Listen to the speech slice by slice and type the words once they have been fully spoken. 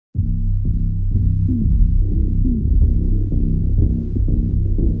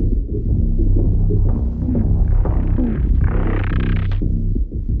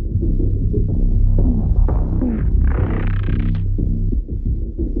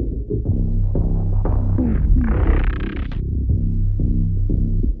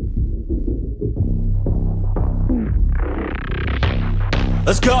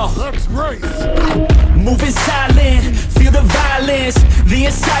Let's go. Let's race. Moving silent, feel the violence, the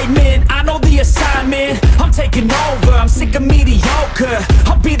incitement, I know the assignment. I'm taking over, I'm sick of mediocre.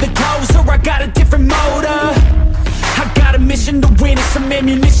 I'll be the closer, I got a different motor. I got a mission to win it, some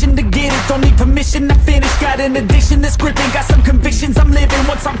ammunition to get it. Don't need permission to finish, got an addiction that's gripping. Got some convictions I'm living,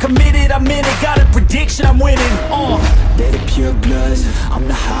 once I'm committed I'm in it. Got a prediction, I'm winning. They're the pure bloods, I'm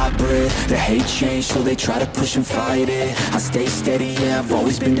the hybrid. The hate change, so they try to push and fight it. I stay steady, yeah, I've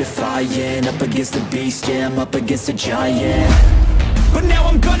always been defiant. Up against the beast, yeah, I'm up against a giant. But now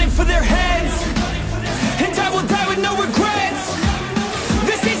I'm gunning for their heads, and I will die with no regrets.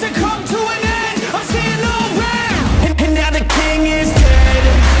 This season come to an end, I'm seeing all red. And now the king is dead.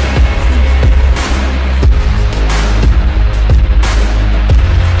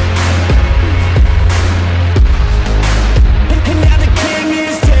 And now the king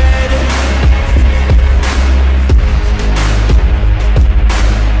is dead.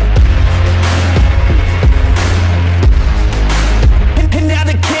 And now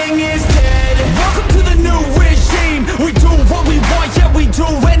the king is dead. Welcome to the new regime. We do what we want, yeah, we do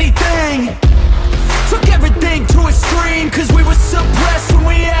anything. Took everything to extreme, cause we were suppressed when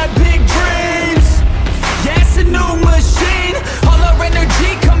we had big dreams. Yeah, it's a new machine, all our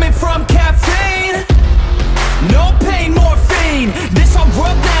energy coming from caffeine. No pain, morphine, this our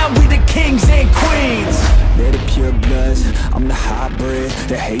world now, we the kings and queens. They're the pure bloods, I'm the hybrid.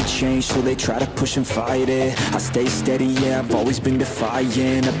 The hate change, so they try to push and fight it. I stay steady, yeah, I've always been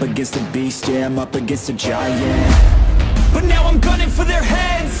defiant. Up against the beast, yeah, I'm up against a giant. But now I'm gunning for their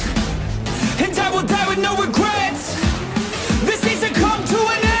heads, and I will die with no regrets. This season come to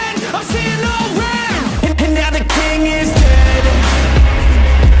an end, I'm seeing all red. And now the king is dead.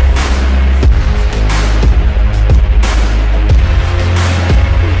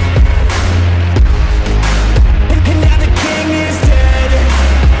 And now the king is dead.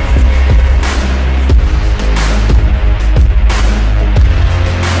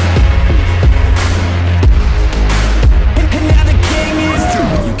 And now the king is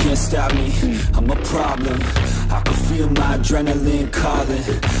dead. You can't stop me, I'm a problem. I can feel my adrenaline calling.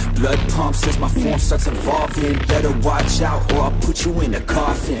 Blood pumps as my form starts evolving. Better watch out or I'll put you in a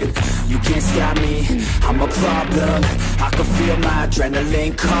coffin. You can't stop me, I'm a problem. I can feel my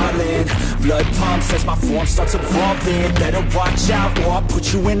adrenaline calling. Blood pumps as my form starts evolving. Better watch out or I'll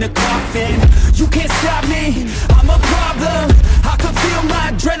put you in a coffin. You can't stop me, I'm a problem. I can feel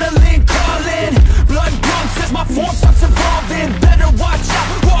my adrenaline